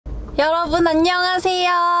여러분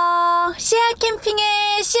안녕하세요.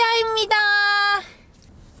 시아캠핑의 시아입니다.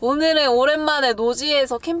 오늘은 오랜만에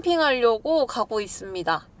노지에서 캠핑하려고 가고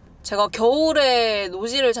있습니다. 제가 겨울에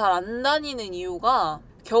노지를 잘 안 다니는 이유가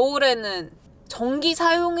겨울에는 전기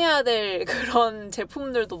사용해야 될 그런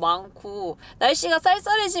제품들도 많고 날씨가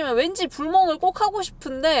쌀쌀해지면 왠지 불멍을 꼭 하고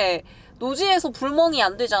싶은데 노지에서 불멍이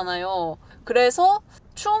안 되잖아요. 그래서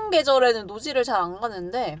추운 계절에는 노지를 잘 안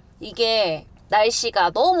가는데 이게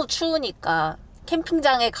날씨가 너무 추우니까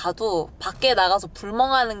캠핑장에 가도 밖에 나가서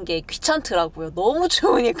불멍하는 게 귀찮더라고요. 너무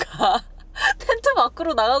추우니까 텐트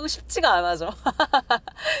밖으로 나가고 싶지가 않아죠.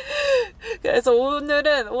 그래서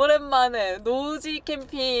오늘은 오랜만에 노지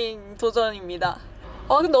캠핑 도전입니다.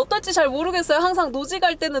 근데 어떨지 잘 모르겠어요. 항상 노지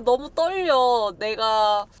갈 때는 너무 떨려.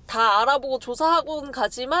 내가 다 알아보고 조사하고는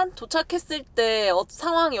가지만 도착했을 때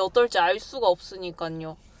상황이 어떨지 알 수가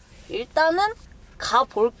없으니까요. 일단은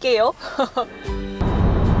가볼게요.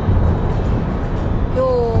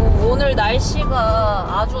 오늘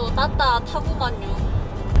날씨가 아주 따뜻하구만요.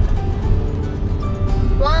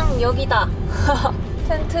 왕 여기다.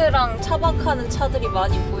 텐트랑 차박하는 차들이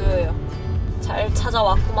많이 보여요. 잘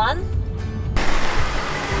찾아왔구만.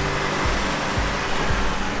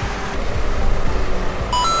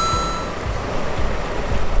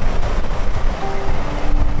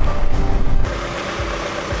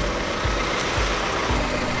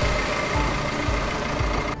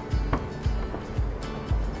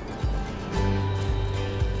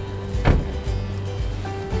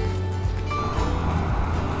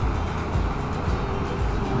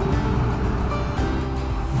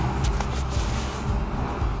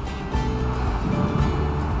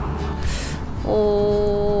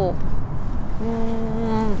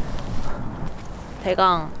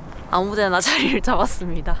 대강 아무데나 자리를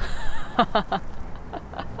잡았습니다.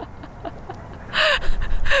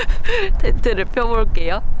 텐트를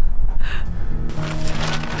펴볼게요.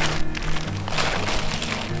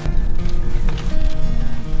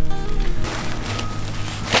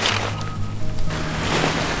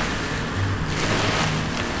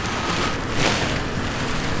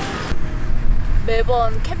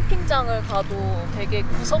 매번 캠핑장을 가도 되게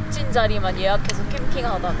구석진 자리만 예약해서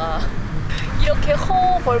캠핑하다가 이렇게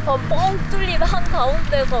벌판 뻥 뚫린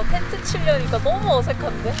한가운데서 텐트 치려니까 너무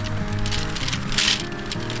어색한데?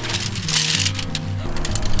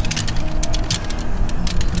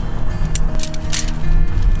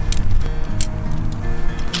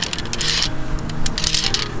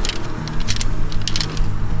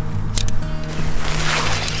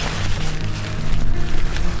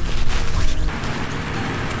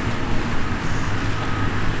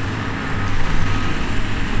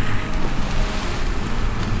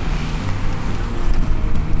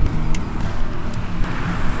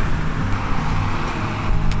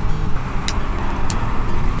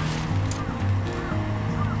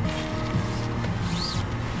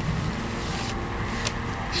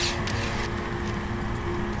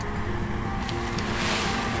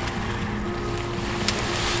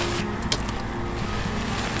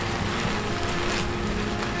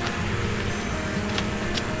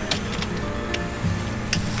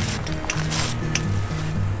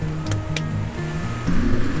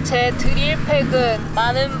 제 드릴팩은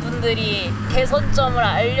많은 분들이 개선점을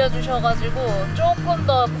알려주셔가지고 조금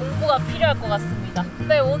더 공부가 필요할 것 같습니다.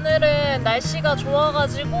 근데 오늘은 날씨가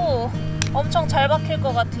좋아가지고 엄청 잘 박힐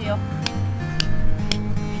것 같아요.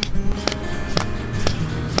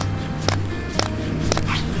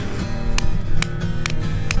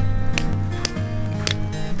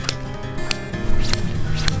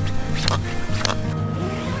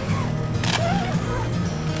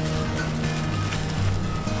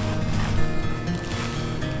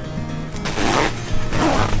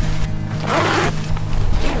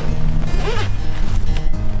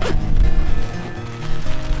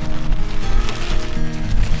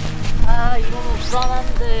 이러면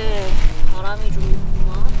불안한데 바람이 좀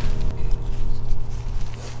있구만.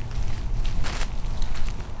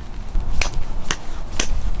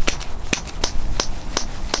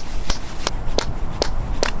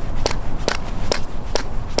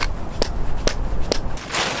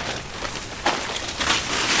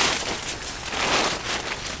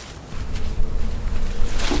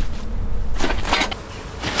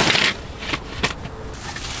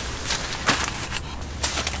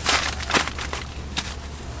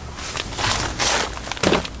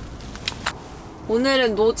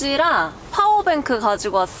 오늘은 노지랑 파워뱅크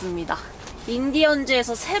가지고 왔습니다.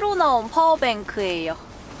 인디언즈에서 새로 나온 파워뱅크예요.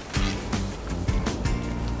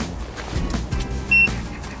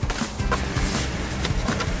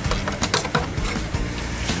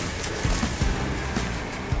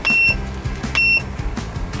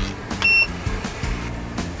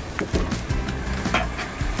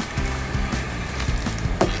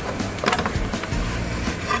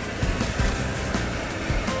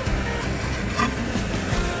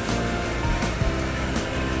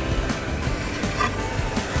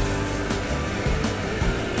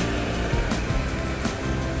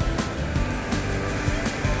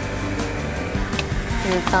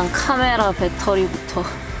 일단 카메라 배터리부터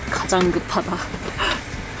가장 급하다.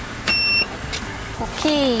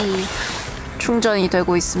 오케이. 충전이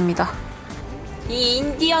되고 있습니다. 이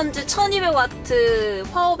인디언즈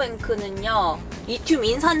 1200W 파워뱅크는요, 리튬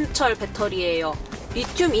인산철 배터리예요.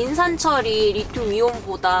 리튬 인산철이 리튬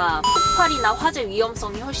이온보다 폭발이나 화재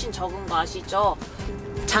위험성이 훨씬 적은 거 아시죠?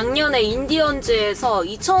 작년에 인디언즈에서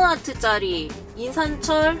 2000W짜리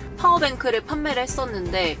인산철 파워뱅크를 판매를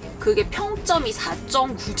했었는데 그게 평점이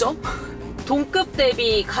 4.9점? 동급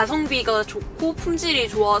대비 가성비가 좋고 품질이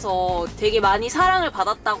좋아서 되게 많이 사랑을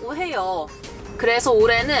받았다고 해요. 그래서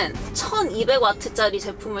올해는 1200W짜리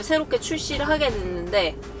제품을 새롭게 출시를 하게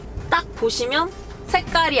됐는데 딱 보시면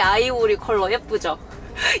색깔이 아이보리 컬러 예쁘죠?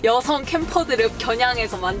 여성 캠퍼들을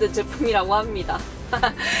겨냥해서 만든 제품이라고 합니다.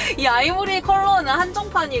 이 아이보리 컬러는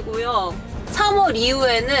한정판이고요. 3월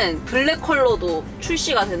이후에는 블랙 컬러도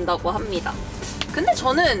출시가 된다고 합니다. 근데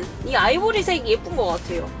저는 이 아이보리 색이 예쁜 것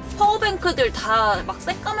같아요. 파워뱅크들 다 막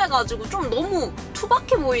새까매가지고 좀 너무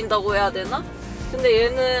투박해 보인다고 해야 되나? 근데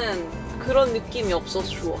얘는 그런 느낌이 없어서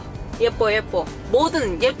좋아. 예뻐 예뻐.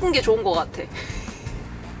 뭐든 예쁜 게 좋은 것 같아.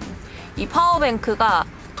 이 파워뱅크가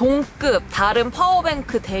동급 다른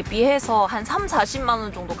파워뱅크 대비해서 한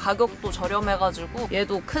 30-40만원 정도 가격도 저렴해가지고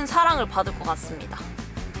얘도 큰 사랑을 받을 것 같습니다.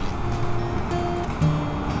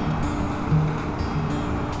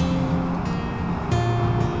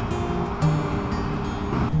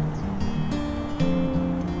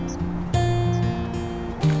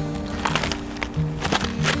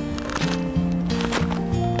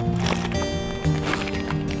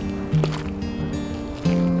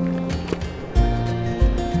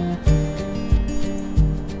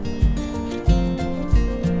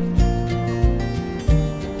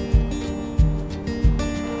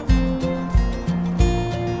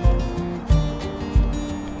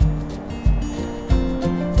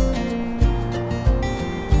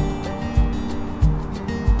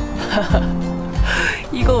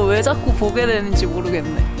 이거 왜 자꾸 보게 되는지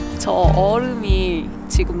모르겠네. 저 얼음이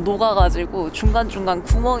지금 녹아가지고 중간중간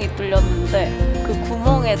구멍이 뚫렸는데 그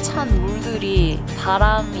구멍에 찬 물들이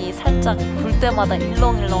바람이 살짝 불 때마다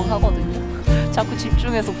일렁일렁 하거든요. 자꾸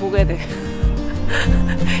집중해서 보게 돼.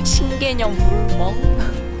 신개념 물멍.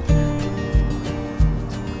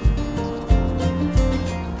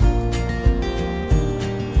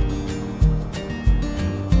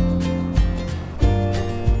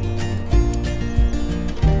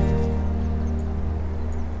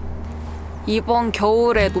 이번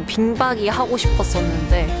겨울에도 빙박이 하고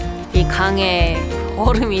싶었었는데 이 강에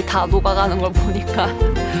얼음이 다 녹아가는 걸 보니까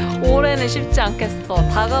올해는 쉽지 않겠어.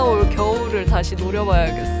 다가올 겨울을 다시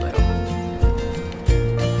노려봐야겠어요.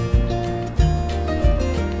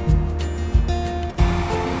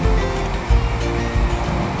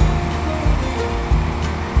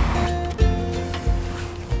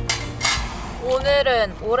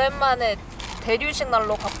 오늘은 오랜만에 대류식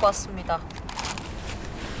난로 갖고 왔습니다.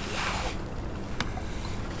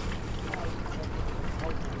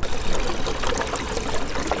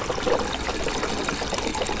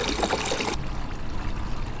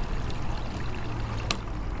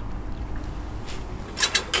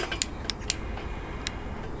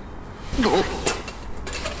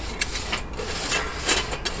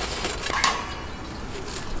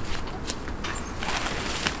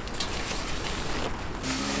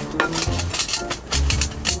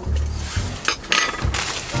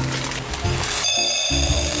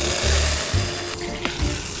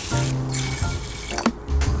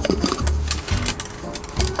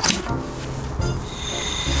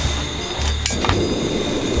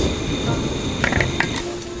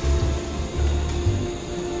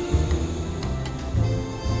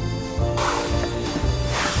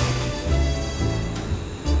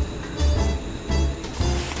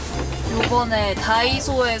 이번에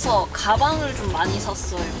다이소에서 가방을 좀 많이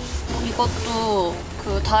샀어요. 이것도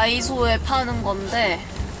그 다이소에 파는 건데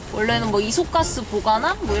원래는 뭐 이소가스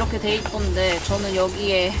보관함? 뭐 이렇게 돼 있던데 저는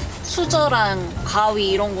여기에 수저랑 가위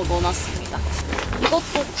이런 거 넣어놨습니다.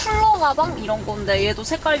 이것도 쿨러 가방? 이런 건데 얘도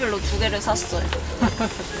색깔별로 2개를 샀어요.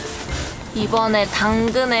 이번에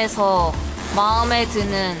당근에서 마음에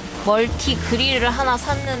드는 멀티그릴을 하나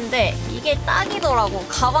샀는데 이게 딱이더라고.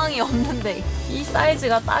 가방이 없는데 이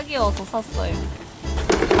사이즈가 딱이어서 샀어요.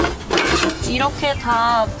 이렇게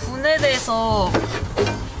다 분해돼서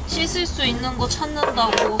씻을 수 있는 거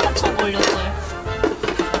찾는다고 한참 걸렸어요.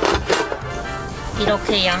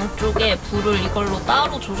 이렇게 양쪽에 불을 이걸로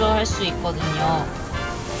따로 조절할 수 있거든요.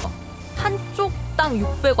 한쪽 인당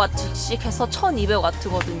 600W씩 해서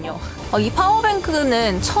 1200W거든요. 이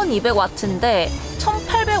파워뱅크는 1200W인데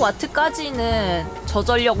 1800W까지는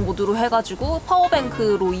저전력 모드로 해가지고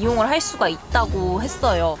파워뱅크로 이용을 할 수가 있다고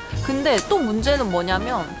했어요. 근데 또 문제는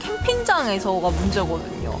뭐냐면 캠핑장에서가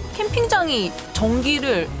문제거든요. 캠핑장이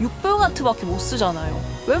전기를 600W밖에 못 쓰잖아요.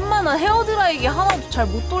 웬만한 헤어드라이기 하나도 잘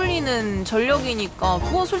못 돌리는 전력이니까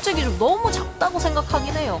그건 솔직히 좀 너무 작다고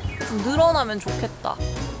생각하긴 해요. 좀 늘어나면 좋겠다.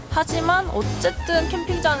 하지만 어쨌든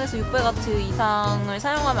캠핑장에서 600W 이상을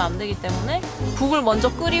사용하면 안 되기 때문에 국을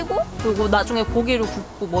먼저 끓이고 그리고 나중에 고기를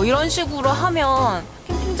굽고 뭐 이런 식으로 하면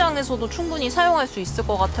캠핑장에서도 충분히 사용할 수 있을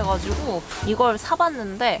것 같아가지고 이걸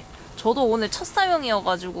사봤는데 저도 오늘 첫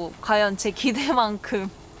사용이어가지고 과연 제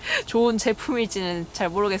기대만큼 좋은 제품일지는 잘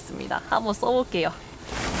모르겠습니다. 한번 써볼게요.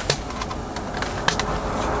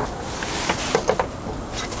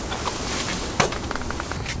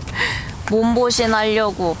 몸보신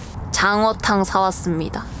하려고 장어탕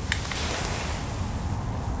사왔습니다.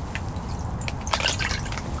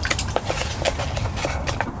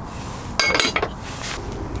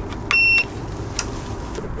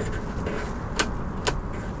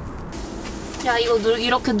 야, 이거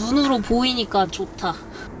이렇게 눈으로 보이니까 좋다.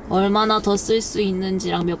 얼마나 더 쓸 수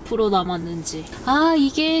있는지랑 몇 프로 남았는지. 아,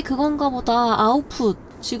 이게 그건가 보다. 아웃풋.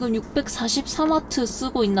 지금 643W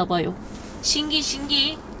쓰고 있나봐요.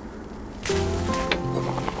 신기.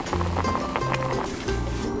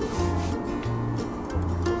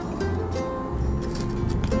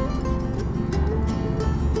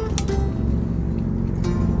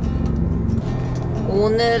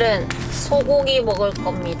 오늘은 소고기 먹을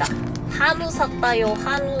겁니다. 한우 샀다요,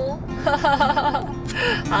 한우.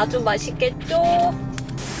 아주 맛있겠죠?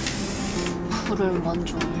 불을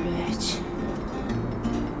먼저 올려야지.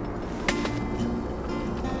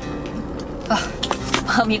 아,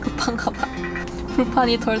 마음이 급한가 봐.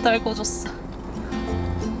 불판이 덜 달궈졌어.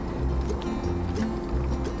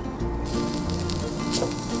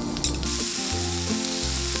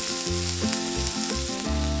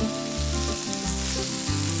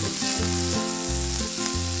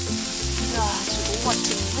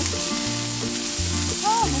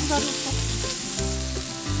 잘했어.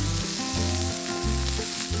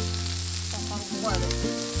 바로 먹어야 돼.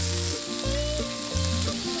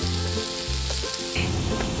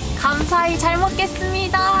 감사히 잘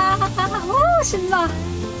먹겠습니다. 오, 신나.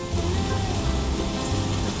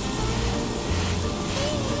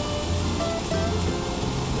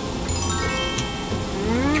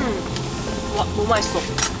 와, 너무 맛있어.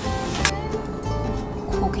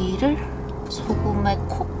 고기를 소금에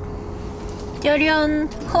콕. 짜련.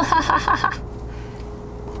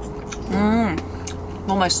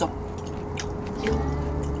 너무 맛있어.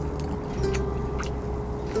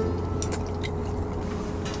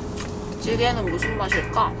 찌개는 무슨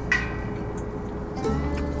맛일까?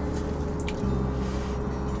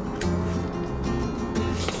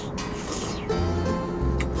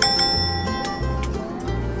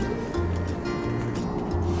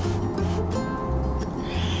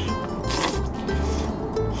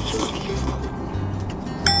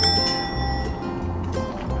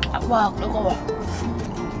 와, 뜨거워.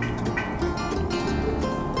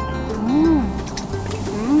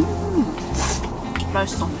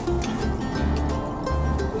 맛있어.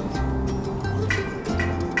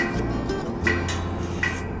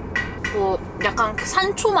 약간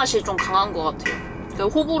산초 맛이 좀 강한 것 같아요.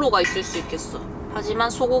 호불호가 있을 수 있겠어. 하지만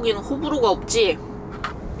소고기는 호불호가 없지.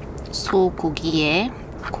 소고기에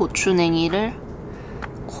고추냉이를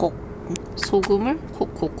콕, 소금을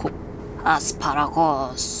콕콕콕,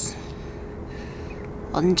 아스파라거스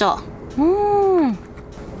얹어.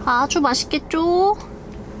 아주 맛있겠죠?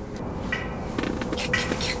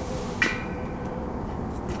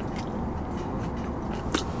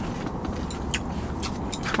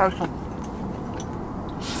 맛있어.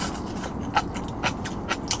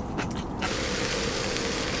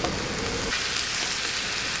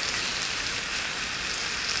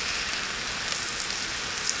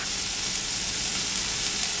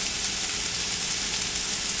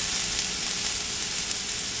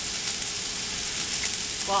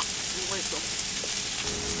 와, 뭐가 있어?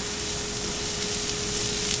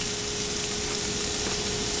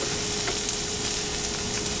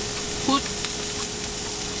 굿.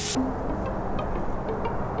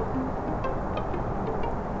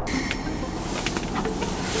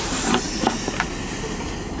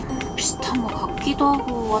 비슷한 것 같기도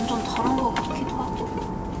하고 완전 다른 것 같기도 하고.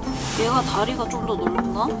 얘가 다리가 좀 더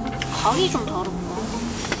넓나? 각이 좀 다른가?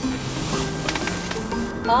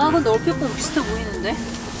 아, 근데 얼핏 보면 비슷해 보이는데?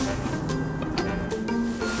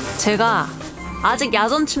 제가 아직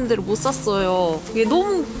야전침대를 못 샀어요. 이게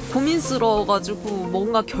너무 고민스러워가지고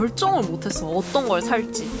뭔가 결정을 못했어. 어떤 걸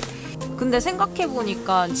살지. 근데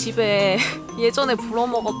생각해보니까 집에 예전에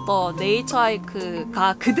불어먹었던 네이처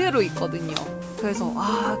하이크가 그대로 있거든요. 그래서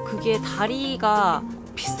그게 다리가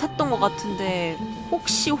비슷했던 것 같은데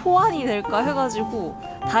혹시 호환이 될까 해가지고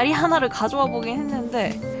다리 하나를 가져와 보긴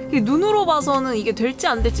했는데 눈으로 봐서는 이게 될지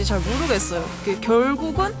안 될지 잘 모르겠어요.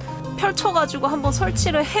 결국은 펼쳐가지고 한번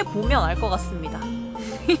설치를 해보면 알 것 같습니다.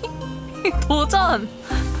 도전!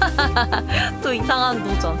 또 이상한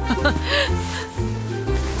도전.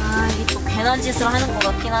 이게 또 괜한 짓을 하는 것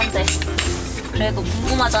같긴 한데 그래도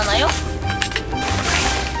궁금하잖아요?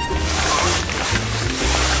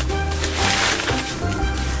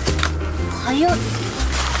 과연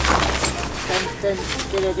딴딴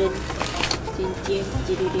띠르른 찐찐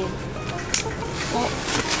찌르린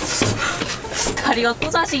다리가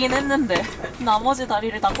꽂아지긴 했는데 나머지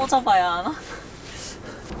다리를 다 꽂아봐야 하나?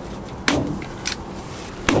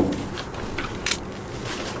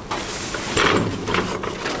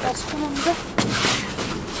 손인데?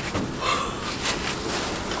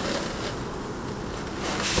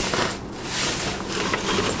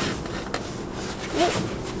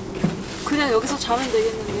 그냥 여기서 자면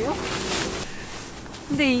되겠는데요?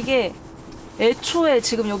 근데 이게 애초에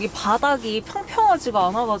지금 여기 바닥이 평평하지가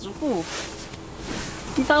않아가지고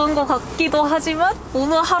이상한 것 같기도 하지만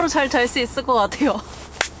오늘 하루 잘 잘 수 있을 것 같아요.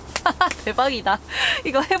 대박이다.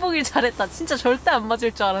 이거 해보길 잘했다. 진짜 절대 안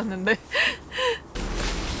맞을 줄 알았는데.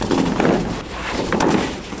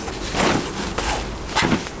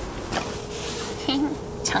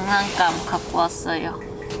 장난감 갖고 왔어요.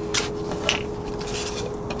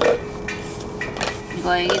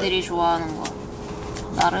 이거 애기들이 좋아하는 거.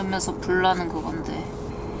 나르면서 불 나는 그건데.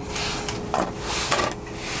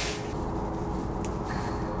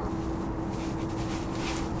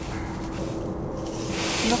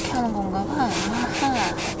 이렇게 하는 건가 봐.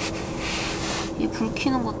 아하. 얘 불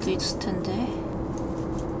켜는 것도 있을 텐데.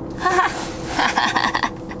 하하.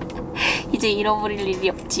 이제 잃어버릴 일이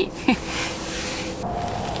없지.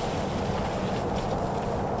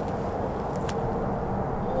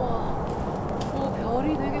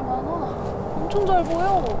 별이 되게 많아. 엄청 잘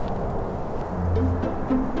보여.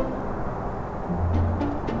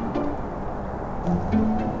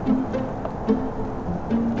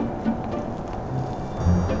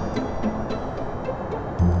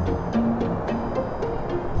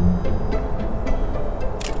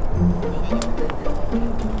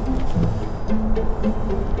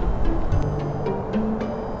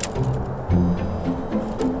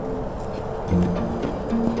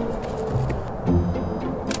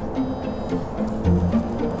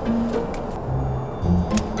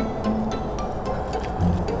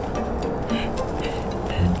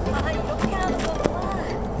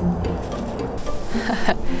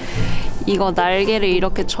 이거 날개를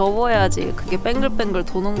이렇게 접어야지 그게 뱅글뱅글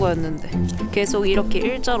도는 거였는데 계속 이렇게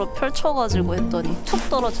일자로 펼쳐가지고 했더니 툭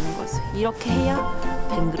떨어지는 거였어요. 이렇게 해야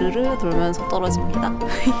뱅그르르 돌면서 떨어집니다.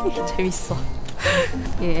 재밌어.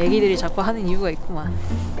 예, 애기들이 자꾸 하는 이유가 있구만.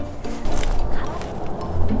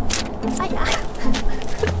 아야.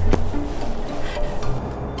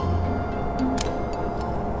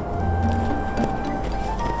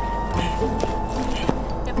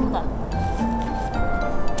 예쁘다.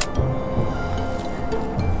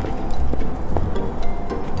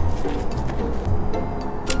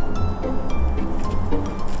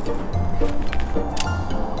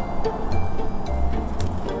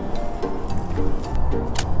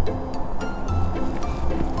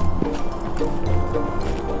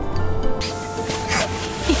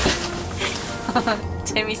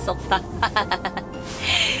 재밌었다.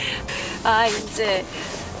 이제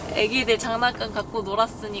애기들 장난감 갖고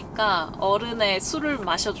놀았으니까 어른의 술을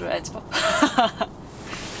마셔줘야죠.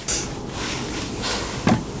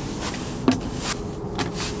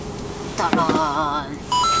 따란.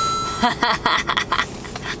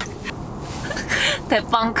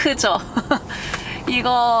 대빵 크죠?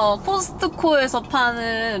 이거 코스트코에서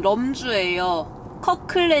파는 럼주예요.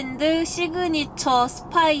 커클랜드 시그니처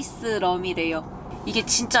스파이스 럼이래요. 이게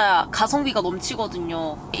진짜 가성비가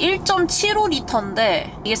넘치거든요.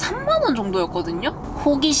 1.75리터인데 이게 3만원 정도였거든요.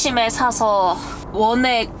 호기심에 사서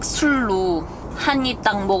원액 술로 한 입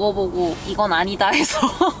딱 먹어보고 이건 아니다 해서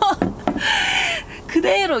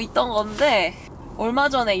그대로 있던 건데 얼마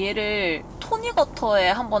전에 얘를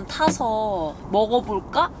토니거터에 한번 타서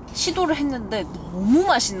먹어볼까? 시도를 했는데 너무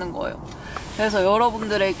맛있는 거예요. 그래서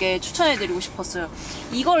여러분들에게 추천해드리고 싶었어요.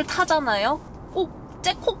 이걸 타잖아요? 꼭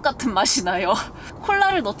잭콕 같은 맛이 나요.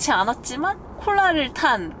 콜라를 넣지 않았지만 콜라를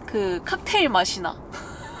탄 그 칵테일 맛이 나.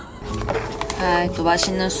 아, 또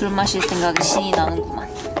맛있는 술 마실 생각에 신이 나는구만.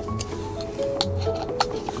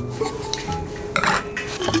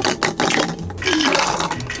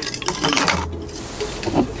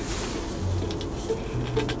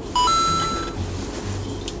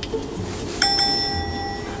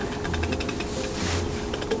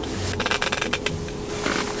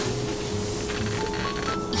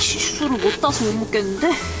 술을 못 따서 못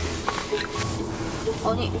먹겠는데?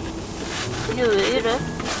 아니, 이게 왜 이래?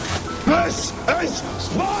 This is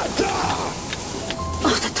Sparta! 아,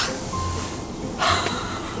 됐다.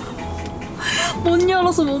 못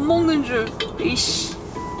열어서 못 먹는 줄. 이씨.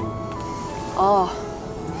 아.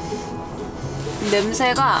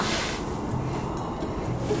 냄새가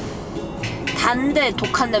단데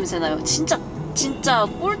독한 냄새 나요. 진짜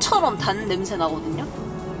꿀처럼 단 냄새 나거든요.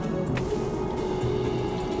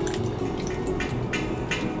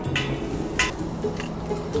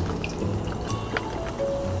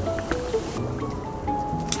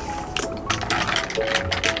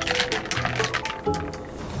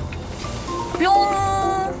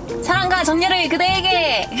 뿅! 사랑과 정열을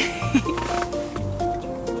그대에게!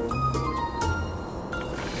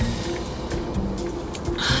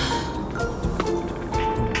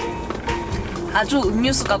 아주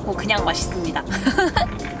음료수 같고 그냥 맛있습니다.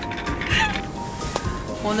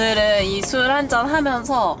 오늘은 이 술 한잔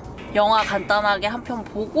하면서 영화 간단하게 한 편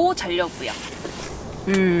보고 자려고요.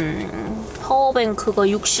 파워뱅크가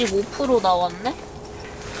 65% 나왔네?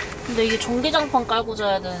 근데 이게 전기장판 깔고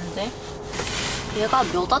자야 되는데 얘가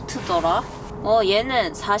몇 와트더라?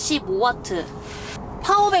 얘는 45와트.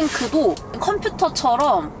 파워뱅크도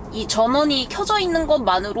컴퓨터처럼 이 전원이 켜져 있는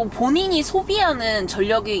것만으로 본인이 소비하는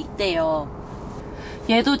전력이 있대요.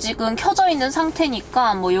 얘도 지금 켜져 있는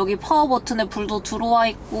상태니까 뭐 여기 파워 버튼에 불도 들어와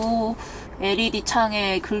있고 LED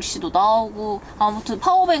창에 글씨도 나오고 아무튼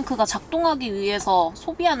파워뱅크가 작동하기 위해서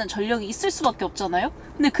소비하는 전력이 있을 수밖에 없잖아요?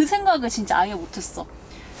 근데 그 생각을 진짜 아예 못했어.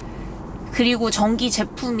 그리고 전기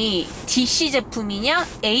제품이 DC 제품이냐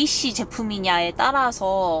AC 제품이냐에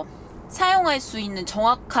따라서 사용할 수 있는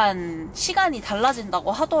정확한 시간이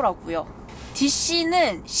달라진다고 하더라고요.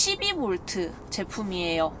 DC는 12V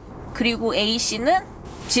제품이에요. 그리고 AC는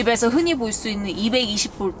집에서 흔히 볼 수 있는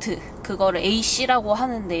 220V, 그거를 AC라고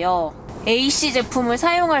하는데요. AC 제품을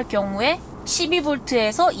사용할 경우에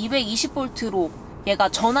 12V에서 220V로 얘가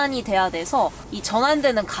전환이 돼야 돼서 이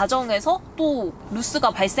전환되는 과정에서 또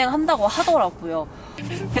루스가 발생한다고 하더라고요.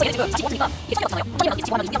 그래서 지금 이게 이게 근데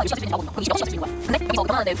여기서 얼마나 루스가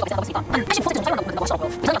발생하고 있으니까 한 80% 정도 사용한다고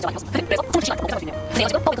하더라고요. 그래서 24시간 넘게 살수 있네요. 근데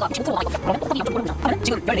지금 파워뱅크가 25%가 나왔거든요. 그럼 폴딩이 좀 모릅니다.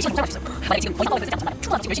 지금 14시간 정도 살수 있어요. 만약에 지금 거의 파워뱅크 쓰지 않잖아요.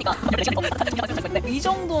 충분히 지금 10시간, 14시간 넘게 이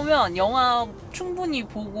정도면 영화 충분히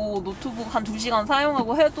보고 노트북 한 2시간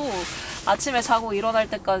사용하고 해도 아침에 자고 일어날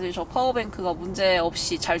때까지 저 파워뱅크가 문제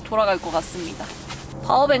없이 잘 돌아갈 것 같습니다.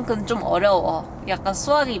 파워뱅크는 좀 어려워. 약간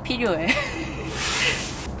수학이 필요해.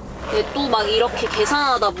 또 막 이렇게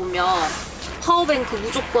계산하다 보면 파워뱅크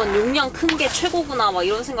무조건 용량 큰 게 최고구나 막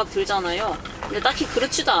이런 생각 들잖아요. 근데 딱히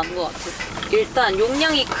그렇지도 않은 것 같아요. 일단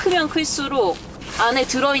용량이 크면 클수록 안에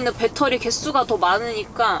들어있는 배터리 개수가 더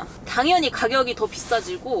많으니까 당연히 가격이 더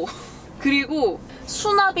비싸지고 그리고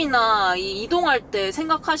수납이나 이동할 때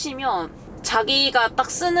생각하시면 자기가 딱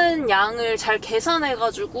쓰는 양을 잘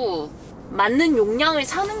계산해가지고 맞는 용량을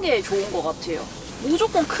사는 게 좋은 것 같아요.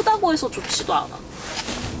 무조건 크다고 해서 좋지도 않아.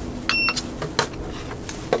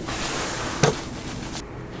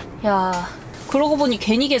 야, 그러고 보니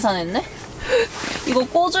괜히 계산했네? 이거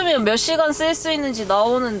꽂으면 몇 시간 쓸 수 있는지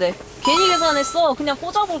나오는데 괜히 계산했어. 그냥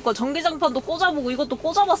꽂아볼 걸. 전기장판도 꽂아보고 이것도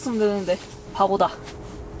꽂아봤으면 되는데. 바보다.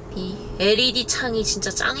 이 LED 창이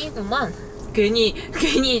진짜 짱이구만.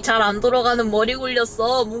 괜히 잘 안 돌아가는 머리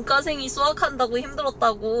굴렸어. 문과생이 수학한다고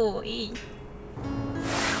힘들었다고.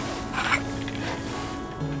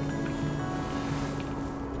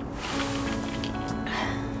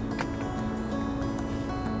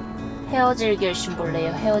 헤어질 결심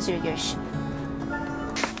볼래요? 헤어질 결심.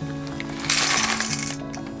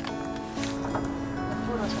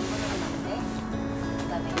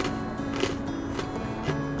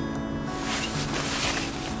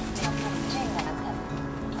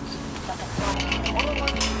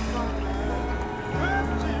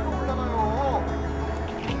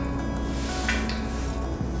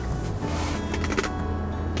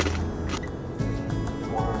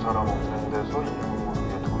 사람 없는 데서 이름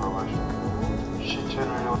모르게 돌아가시고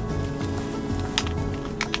시체를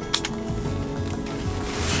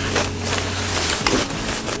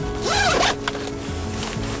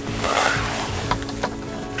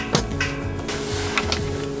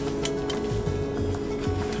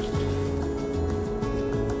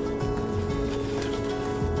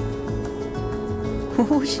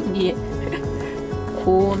오, 신기해.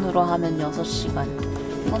 고온으로 하면 6시간.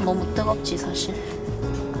 이건 너무 뜨겁지 사실.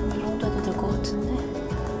 이 정도 해도 될 것 같은데.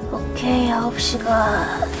 오케이,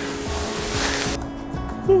 9시간.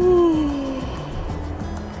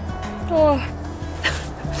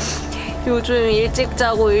 요즘 일찍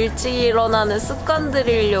자고 일찍 일어나는 습관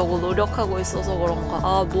들이려고 노력하고 있어서 그런가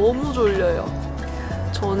너무 졸려요.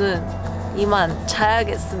 저는 이만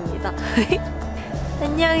자야겠습니다.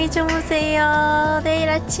 안녕히 주무세요. 내일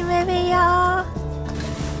아침에 봬요.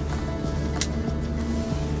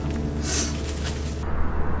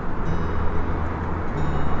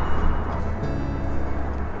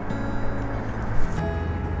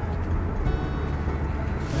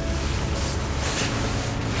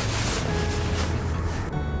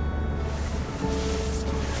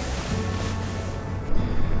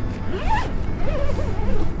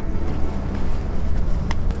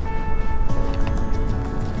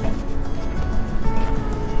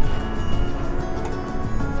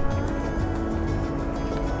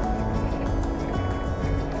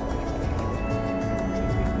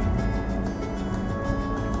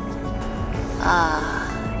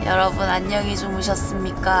 여러분 안녕히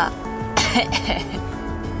주무셨습니까?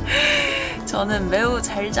 저는 매우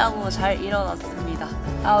잘 자고 잘 일어났습니다.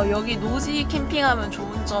 여기 노지 캠핑하면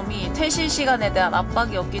좋은 점이 퇴실 시간에 대한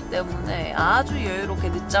압박이 없기 때문에 아주 여유롭게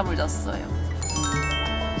늦잠을 잤어요.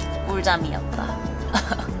 꿀잠이었다.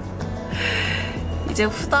 이제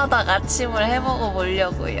후다닥 아침을 해먹어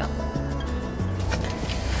보려고요.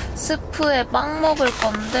 스프에 빵 먹을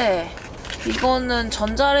건데 이거는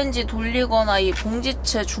전자레인지 돌리거나 이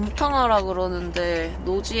봉지채 중탕하라 그러는데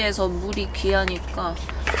노지에서 물이 귀하니까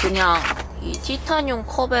그냥 이 티타늄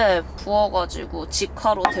컵에 부어가지고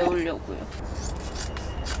직화로 데우려고요.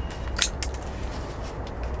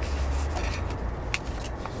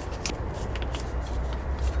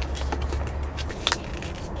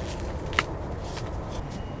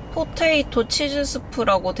 포테이토 치즈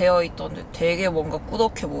스프라고 되어 있던데 되게 뭔가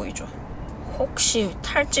꾸덕해 보이죠? 혹시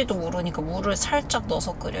탈지도 모르니까 물을 살짝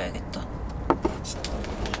넣어서 끓여야겠다.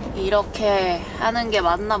 이렇게 하는 게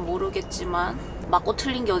맞나 모르겠지만 맞고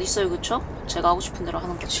틀린 게 어딨어요, 그쵸? 제가 하고 싶은 대로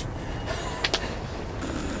하는 거지.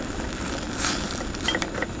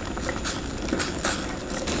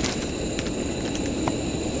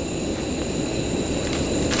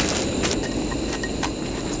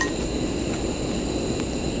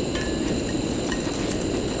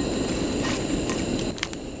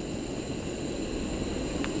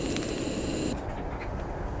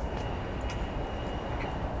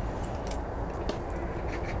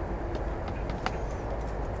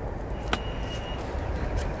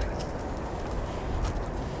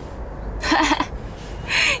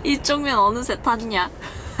 이쪽면 어느새 탔냐?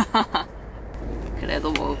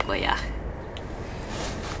 그래도 먹을 거야.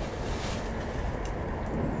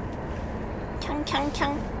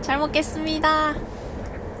 캉캉캉 잘 먹겠습니다.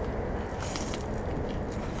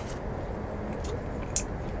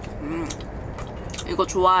 이거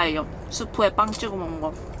좋아해요. 스프에 빵 찍어 먹는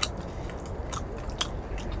거.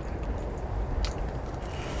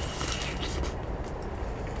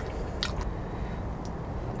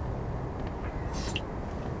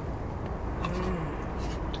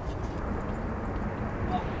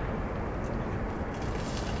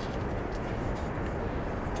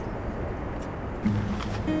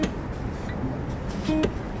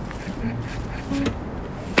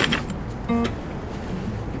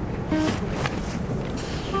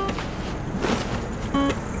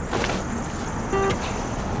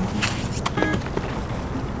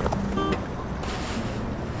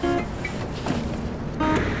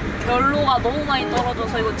 결로가 너무 많이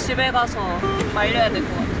떨어져서 이거 집에 가서 말려야 될 것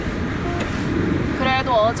같아요.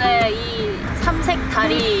 그래도 어제 이 삼색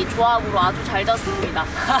다리 조합으로 아주 잘 잤습니다.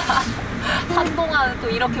 한동안 또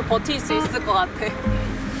이렇게 버틸 수 있을 것 같아.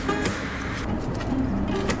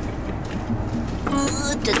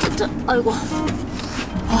 아이고.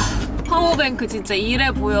 파워뱅크 진짜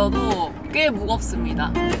이래 보여도 꽤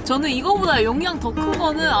무겁습니다. 저는 이거보다 용량 더 큰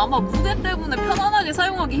거는 아마 무게 때문에 편안하게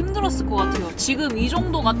사용하기 힘들었을 것 같아요. 지금 이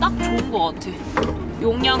정도가 딱 좋은 것 같아.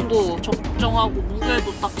 용량도 적정하고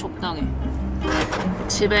무게도 딱 적당해.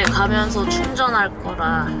 집에 가면서 충전할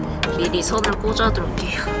거라 미리 선을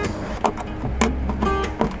꽂아둘게요.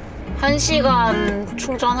 1시간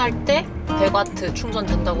충전할 때 100W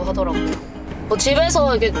충전된다고 하더라고요. 뭐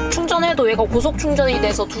집에서 이게 충전해도 얘가 고속 충전이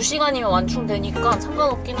돼서 2시간이면 완충되니까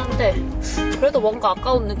상관없긴 한데 그래도 뭔가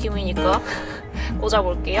아까운 느낌이니까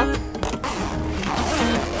꽂아볼게요.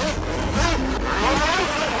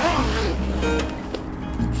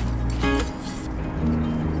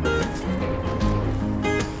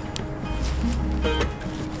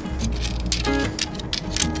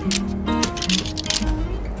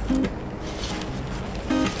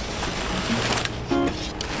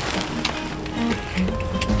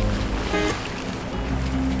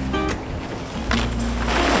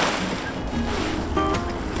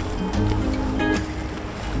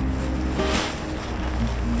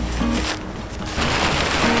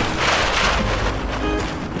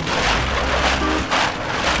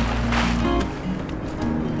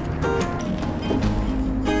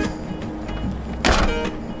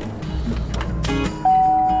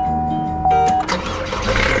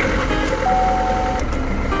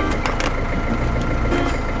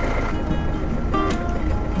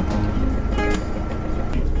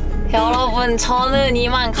 여러분, 저는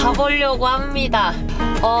이만 가보려고 합니다.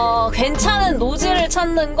 괜찮은 노지를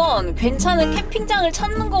찾는 건 괜찮은 캠핑장을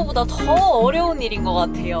찾는 것보다 더 어려운 일인 것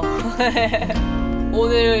같아요.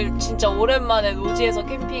 오늘 진짜 오랜만에 노지에서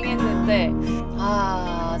캠핑했는데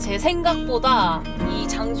제 생각보다 이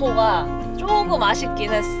장소가 조금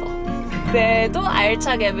아쉽긴 했어. 그래도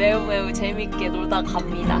알차게 매우 재밌게 놀다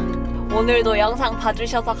갑니다. 오늘도 영상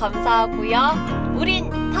봐주셔서 감사하고요. 우린